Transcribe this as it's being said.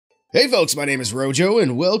Hey folks, my name is Rojo,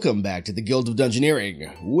 and welcome back to the Guild of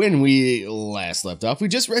Dungeoneering. When we last left off, we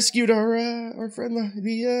just rescued our friend,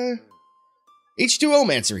 the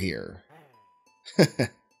H2O-mancer here.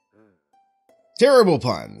 Terrible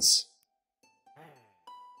puns.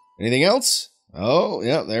 Anything else? Oh,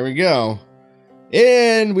 yeah, there we go.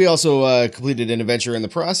 And we also completed an adventure in the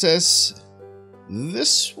process.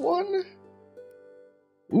 This one?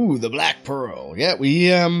 Ooh, the Black Pearl. Yeah,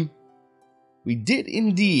 we did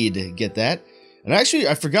indeed get that. And actually,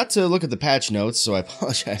 I forgot to look at the patch notes, so I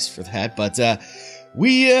apologize for that. But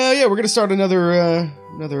we're gonna start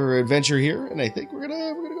another adventure here, and I think we're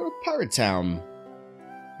gonna go to Pirate Town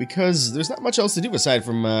because there's not much else to do aside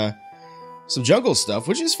from some jungle stuff,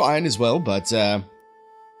 which is fine as well. But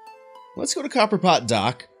let's go to Copperpot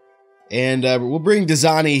Dock, and we'll bring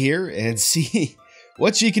Dazani here and see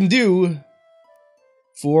what she can do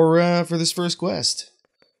for this first quest.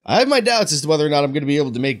 I have my doubts as to whether or not I'm going to be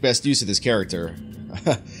able to make best use of this character.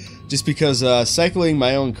 Just because cycling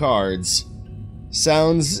my own cards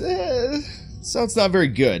sounds not very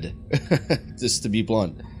good, just to be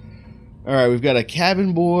blunt. Alright, we've got a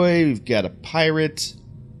cabin boy, we've got a pirate,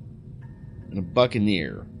 and a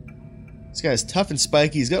buccaneer. This guy's tough and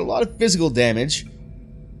spiky, he's got a lot of physical damage.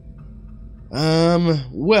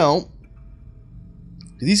 Well,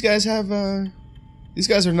 do these guys have, these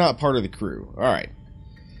guys are not part of the crew. Alright.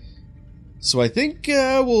 So I think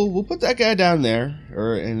we'll put that guy down there,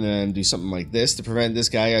 and then do something like this to prevent this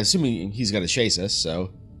guy. Assuming he's gonna chase us, so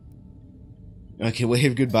I can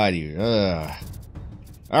wave goodbye to you.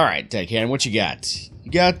 All right, Deckhand, what you got? You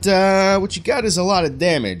got what you got is a lot of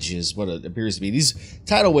damage, is what it appears to be. These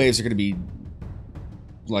tidal waves are gonna be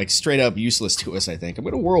like straight up useless to us. I think I'm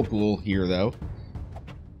gonna whirlpool here though,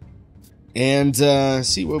 and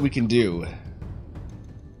see what we can do.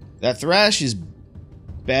 That thrash is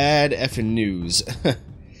bad effing news.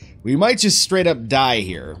 We might just straight up die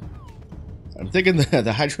here. I'm thinking the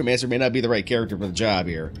Hydromancer may not be the right character for the job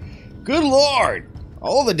here. Good lord!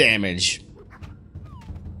 All the damage.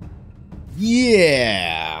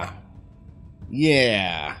 Yeah.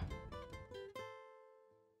 Yeah.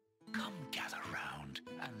 Come gather round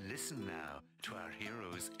and listen now to our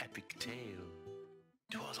hero's epic tale.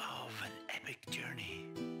 'Twas of an epic journey,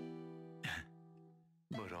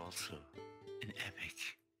 but also an epic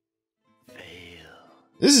fail.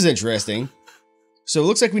 This is interesting. So it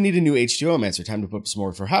looks like we need a new H2O-mancer. Time to put some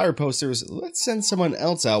more for hire posters. Let's send someone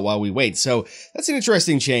else out while we wait. So that's an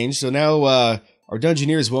interesting change. So now our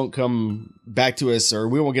Dungeoneers won't come back to us, or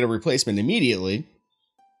we won't get a replacement immediately.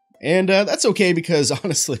 And that's okay because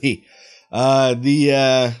honestly,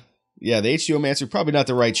 the H2O-mancer probably not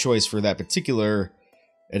the right choice for that particular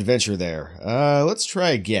adventure there. Let's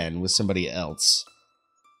try again with somebody else.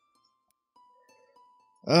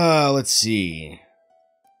 Let's see.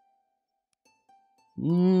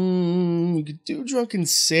 We could do Drunken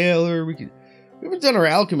Sailor. We haven't done our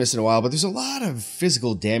Alchemist in a while, but there's a lot of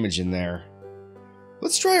physical damage in there.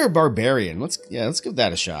 Let's try our Barbarian. Let's give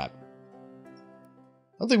that a shot. I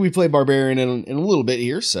don't think we played Barbarian in a little bit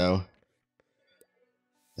here, so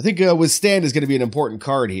I think Withstand is going to be an important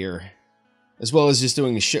card here, as well as just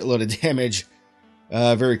doing a shitload of damage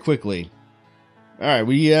very quickly. Alright,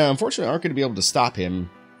 we unfortunately aren't going to be able to stop him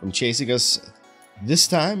from chasing us this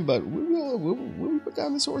time, but will we put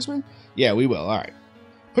down this oarsman? Yeah, we will. Alright.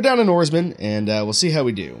 Put down an oarsman, and we'll see how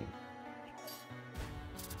we do.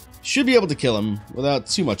 Should be able to kill him without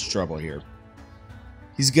too much trouble here.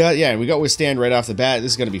 He's got, yeah, we got Withstand right off the bat.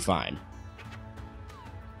 This is going to be fine.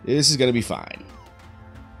 This is going to be fine.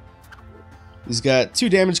 He's got 2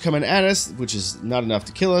 damage coming at us, which is not enough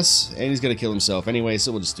to kill us, and he's going to kill himself anyway,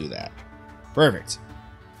 so we'll just do that. Perfect.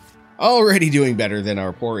 Already doing better than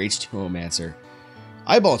our poor H2O-mancer.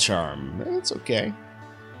 Eyeball Charm. That's okay.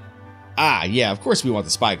 Ah, yeah, of course we want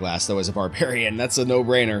the Spyglass, though, as a Barbarian. That's a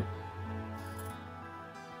no-brainer.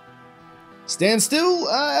 Stand still?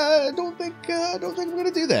 I don't think I'm going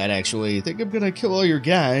to do that, actually. I think I'm going to kill all your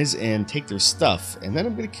guys and take their stuff, and then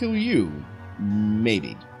I'm going to kill you. Maybe.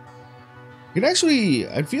 You can actually...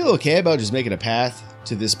 I'd feel okay about just making a path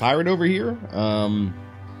to this pirate over here.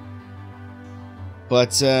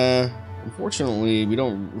 But unfortunately, we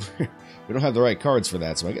don't have the right cards for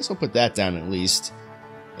that, so I guess I'll put that down at least.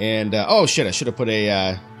 And oh shit, I should have put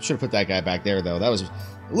that guy back there though. That was a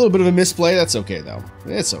little bit of a misplay. That's okay though.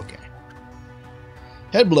 It's okay.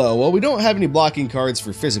 Head blow. Well, we don't have any blocking cards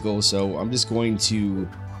for physical, so I'm just going to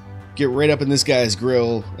get right up in this guy's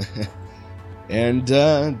grill and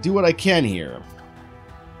do what I can here.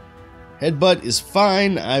 Headbutt is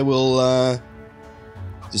fine. I will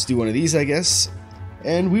just do one of these, I guess.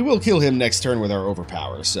 And we will kill him next turn with our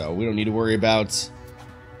overpower, so we don't need to worry about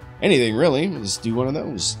anything, really. We'll just do one of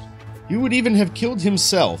those. He would even have killed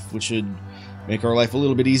himself, which should make our life a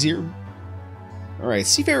little bit easier. Alright,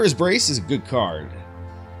 Seafarer's Brace is a good card.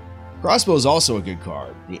 Crossbow is also a good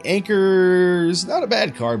card. The Anchor's not a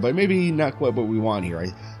bad card, but maybe not quite what we want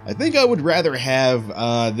here. I think I would rather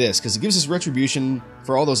have this, because it gives us Retribution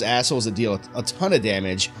for all those assholes that deal a ton of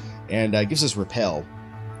damage, and gives us Repel,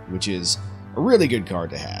 which is a really good card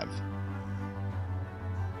to have.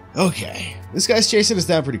 Okay, this guy's chasing us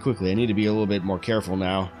down pretty quickly. I need to be a little bit more careful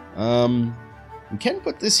now. We can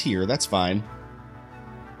put this here, that's fine.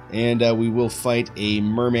 And we will fight a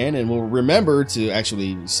merman, and we'll remember to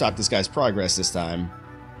actually stop this guy's progress this time.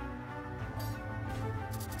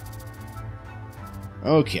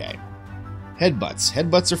 Okay. Headbutts.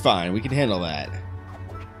 Headbutts are fine. We can handle that.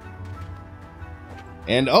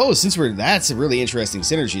 And, oh, that's a really interesting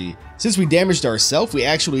synergy. Since we damaged ourselves, we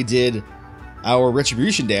actually did our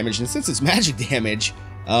retribution damage, and since it's magic damage,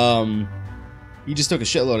 he just took a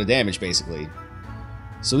shitload of damage, basically.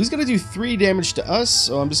 So he's going to do 3 damage to us,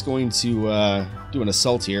 so I'm just going to do an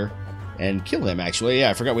assault here and kill him, actually.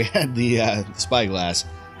 Yeah, I forgot we had the spyglass.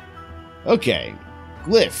 Okay.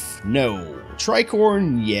 Glyph, no.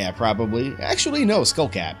 Tricorn, yeah, probably. Actually, no,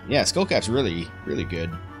 Skullcap. Yeah, Skullcap's really, really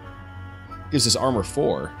good. Gives us armor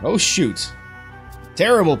 4. Oh, shoot.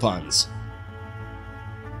 Terrible puns.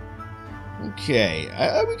 Okay,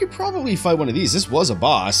 we could probably fight one of these. This was a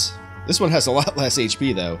boss. This one has a lot less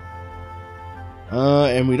HP, though.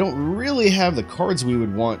 And we don't really have the cards we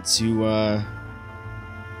would want to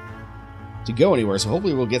go anywhere, so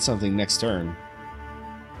hopefully we'll get something next turn.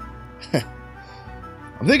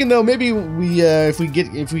 I'm thinking though, maybe we if we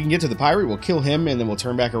can get to the pirate, we'll kill him and then we'll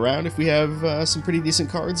turn back around if we have some pretty decent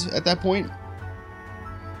cards at that point.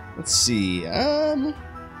 Let's see. I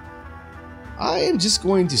am just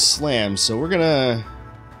going to slam, so we're gonna.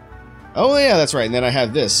 Oh yeah, that's right. And then I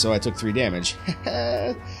have this, so I took 3 damage.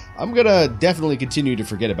 I'm gonna definitely continue to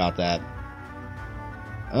forget about that.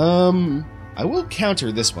 I will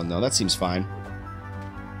counter this one though. That seems fine.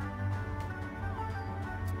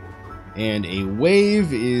 And a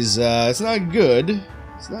wave is it's not good.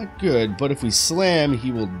 It's not good. But if we slam,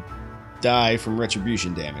 he will die from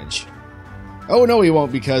retribution damage. Oh no, he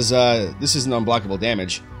won't, because this isn't unblockable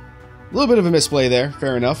damage. A little bit of a misplay there.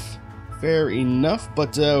 Fair enough. Fair enough.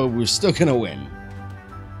 But we're still gonna win.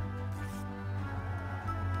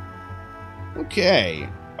 Okay.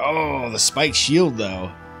 Oh, the spiked shield,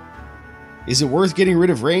 though. Is it worth getting rid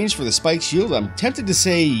of range for the spiked shield? I'm tempted to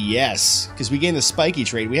say yes, because we gain the spiky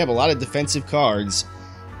trait. We have a lot of defensive cards,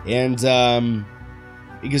 and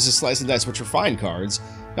it gives us slice and dice, which are fine cards.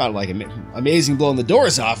 Not like amazing blowing the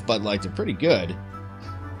doors off, but like they're pretty good.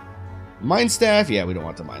 Mind Staff? Yeah, we don't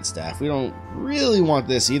want the Mind Staff. We don't really want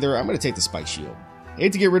this either. I'm going to take the spiked shield. I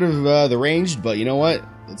hate to get rid of the ranged, but you know what?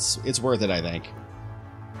 It's worth it, I think.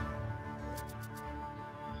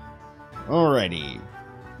 Alrighty.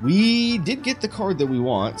 We did get the card that we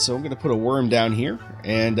want, so I'm going to put a worm down here,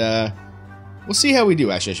 and we'll see how we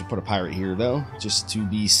do. Actually, I should put a pirate here, though, just to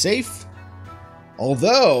be safe.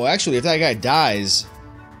 Although, actually, if that guy dies,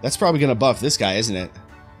 that's probably going to buff this guy, isn't it?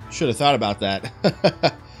 Should have thought about that.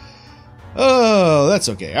 Oh, that's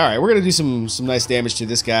okay. Alright, we're going to do some nice damage to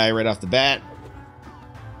this guy right off the bat.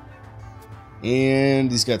 And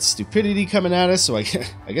he's got stupidity coming at us, so I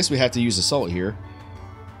guess we have to use assault here.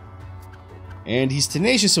 And he's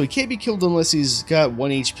tenacious, so he can't be killed unless he's got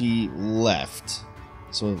 1 HP left.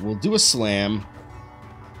 So we'll do a slam.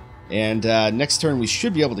 And next turn we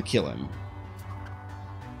should be able to kill him.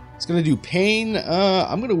 It's going to do pain.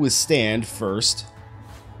 I'm going to withstand first.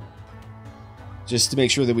 Just to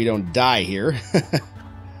make sure that we don't die here. And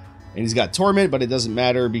he's got torment, but it doesn't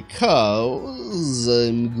matter because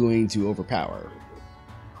I'm going to overpower.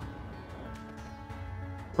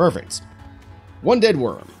 Perfect. 1 dead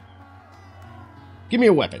worm. Give me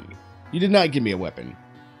a weapon. You did not give me a weapon.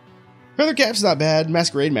 Feather Cap's not bad.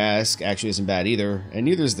 Masquerade Mask actually isn't bad either. And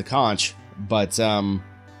neither is the conch. But I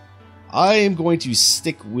am going to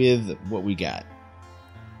stick with what we got.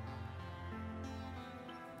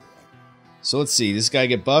 So let's see. Does this guy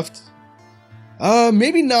get buffed?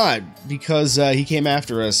 Maybe not, because he came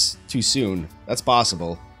after us too soon. That's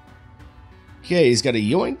possible. Okay, he's got a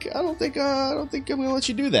yoink. I don't think I'm gonna let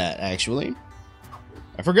you do that, actually.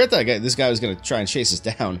 I forgot that this guy was gonna try and chase us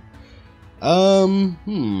down.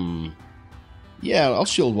 Yeah, I'll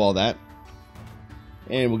shield wall that.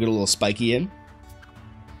 And we'll get a little spiky in.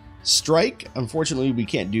 Strike, unfortunately, we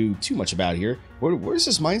can't do too much about here. Where's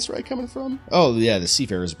this Mind Strike coming from? Oh, yeah, the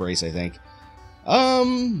Seafarer's Brace, I think.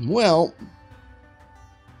 Well,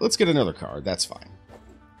 let's get another card. That's fine.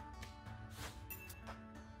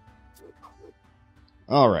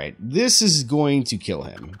 Alright, this is going to kill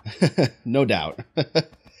him. No doubt.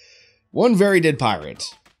 One very dead pirate.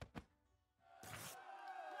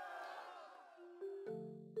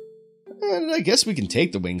 And I guess we can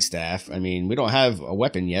take the wing staff. I mean, we don't have a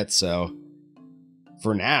weapon yet, so...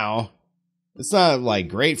 For now, it's not, like,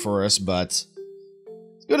 great for us, but...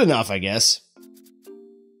 It's good enough, I guess.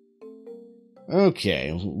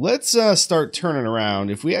 Okay, let's start turning around.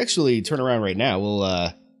 If we actually turn around right now,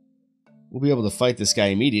 we'll be able to fight this guy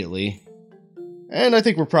immediately. And I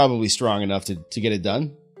think we're probably strong enough to get it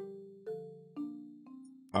done.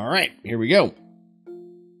 Alright, here we go.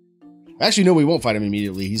 Actually, no, we won't fight him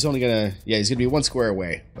immediately. He's only gonna... Yeah, he's gonna be 1 square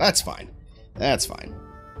away. That's fine. That's fine.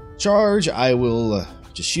 Charge, I will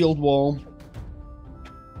just shield wall.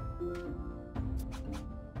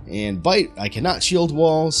 And bite, I cannot shield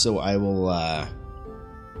wall, so I will, I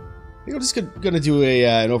think I'm just gonna do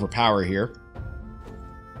an overpower here.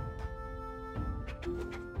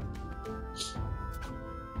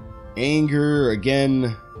 Anger,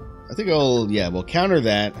 again, I think we'll counter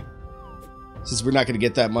that. Since we're not gonna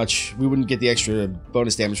get that much, we wouldn't get the extra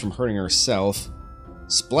bonus damage from hurting ourselves.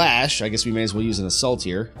 Splash, I guess we may as well use an assault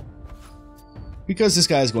here. Because this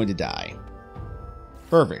guy is going to die.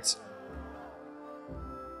 Perfect.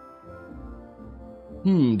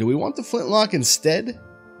 Do we want the flintlock instead?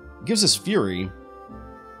 It gives us fury.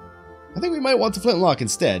 I think we might want the flintlock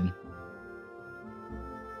instead.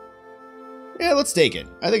 Yeah, let's take it.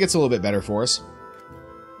 I think it's a little bit better for us.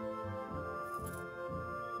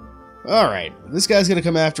 Alright, this guy's gonna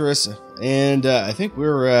come after us, and I think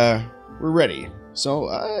we're ready. So,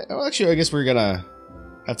 actually, I guess we're gonna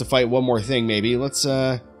have to fight one more thing, maybe. Let's,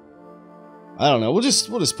 I don't know, we'll just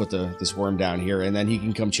put this worm down here, and then he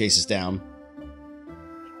can come chase us down.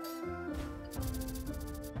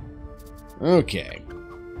 Okay.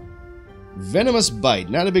 Venomous Bite.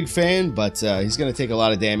 Not a big fan, but he's going to take a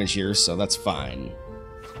lot of damage here, so that's fine.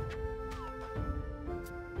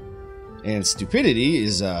 And Stupidity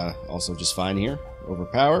is also just fine here.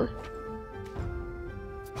 Overpower.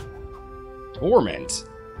 Torment.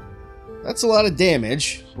 That's a lot of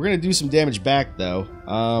damage. We're going to do some damage back, though.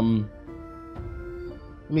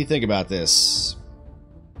 Let me think about this.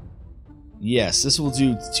 Yes, this will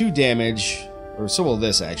do 2 damage. Or so will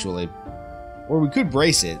this, actually. Or we could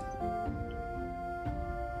brace it.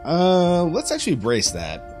 Let's actually brace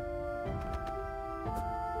that.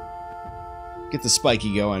 Get the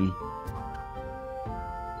spiky going.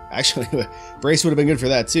 Actually, brace would have been good for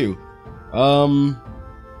that too.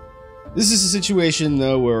 This is a situation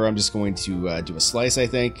though where I'm just going to do a slice, I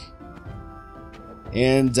think.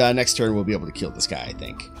 And next turn we'll be able to kill this guy, I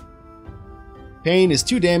think. Pain is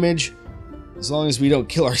 2 damage. As long as we don't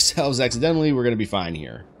kill ourselves accidentally, we're going to be fine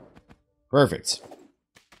here. Perfect.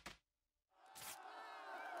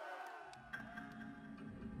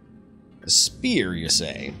 A spear, you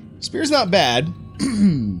say? Spear's not bad.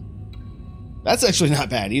 That's actually not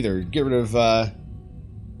bad either. Get rid of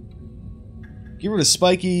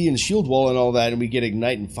Spiky and Shield Wall and all that, and we get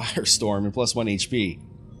Ignite and Firestorm and +1 HP.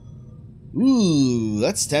 Ooh,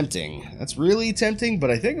 that's tempting. That's really tempting, but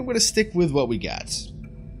I think I'm going to stick with what we got.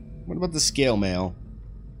 What about the Scale Mail?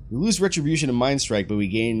 We lose Retribution and Mind Strike, but we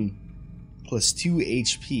gain +2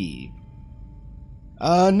 HP.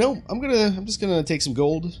 No, I'm just gonna take some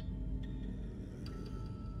gold.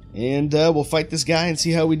 And we'll fight this guy and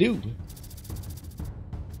see how we do.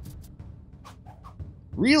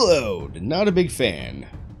 Reload! Not a big fan.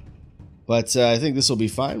 But I think this will be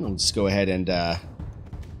fine. We'll just go ahead and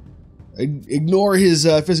ignore his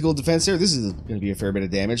physical defense there. This is going to be a fair bit of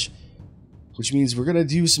damage. Which means we're going to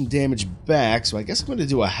do some damage back. So I guess I'm going to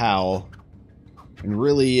do a Howl. And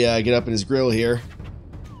really get up in his grill here.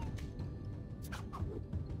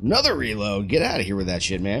 Another reload. Get out of here with that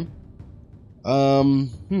shit, man.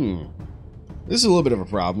 This is a little bit of a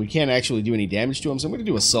problem. We can't actually do any damage to him, so I'm going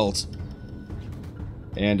to do Assault.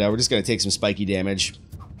 And we're just going to take some spiky damage.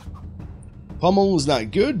 Pummel is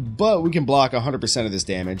not good, but we can block 100% of this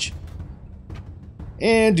damage.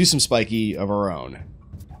 And do some spiky of our own.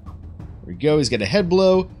 There we go. He's got a head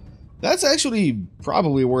blow. That's actually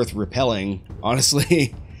probably worth repelling,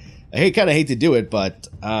 honestly. I kind of hate to do it, but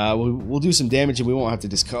we'll do some damage and we won't have to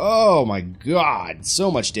discard. Oh my god, so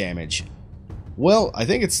much damage. Well, I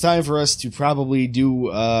think it's time for us to probably do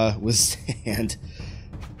Withstand.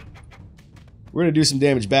 We're gonna do some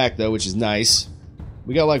damage back though, which is nice.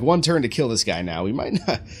 We got like 1 turn to kill this guy now. We might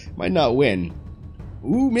not win.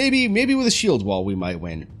 Ooh, maybe with a shield wall we might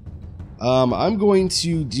win. I'm going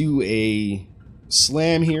to do a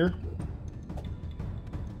slam here.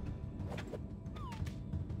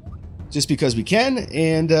 Just because we can,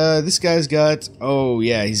 and this guy's got... Oh,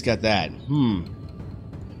 yeah, he's got that.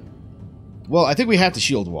 Well, I think we have to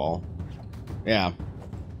shield wall. Yeah.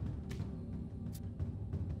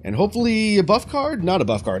 And hopefully a buff card? Not a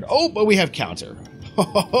buff card. Oh, but we have counter.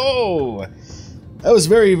 Ho! That was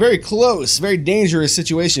very, very close. Very dangerous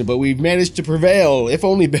situation, but we've managed to prevail, if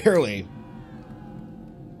only barely.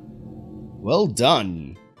 Well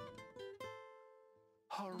done.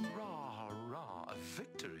 Hurrah, hurrah, a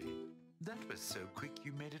victory. That was so quick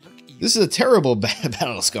you made it look easy. This is a terrible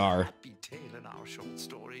battle scar. Happy tale in our short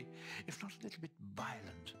story, if not a little bit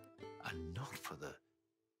violent, and not for the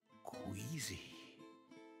queasy.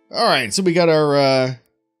 Alright, so we got our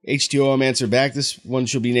H2O answer back. This one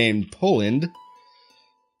should be named Poland.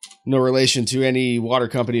 No relation to any water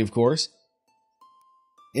company, of course.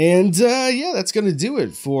 And yeah, that's going to do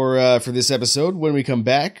it for this episode. When we come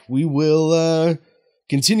back, we will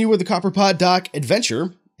continue with the Copperpot Dock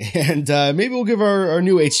adventure. And maybe we'll give our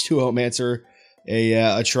new H2O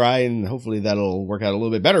a try, and hopefully that'll work out a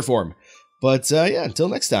little bit better for him. But yeah, until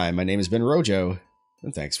next time, my name has been Rojo,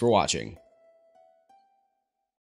 and thanks for watching.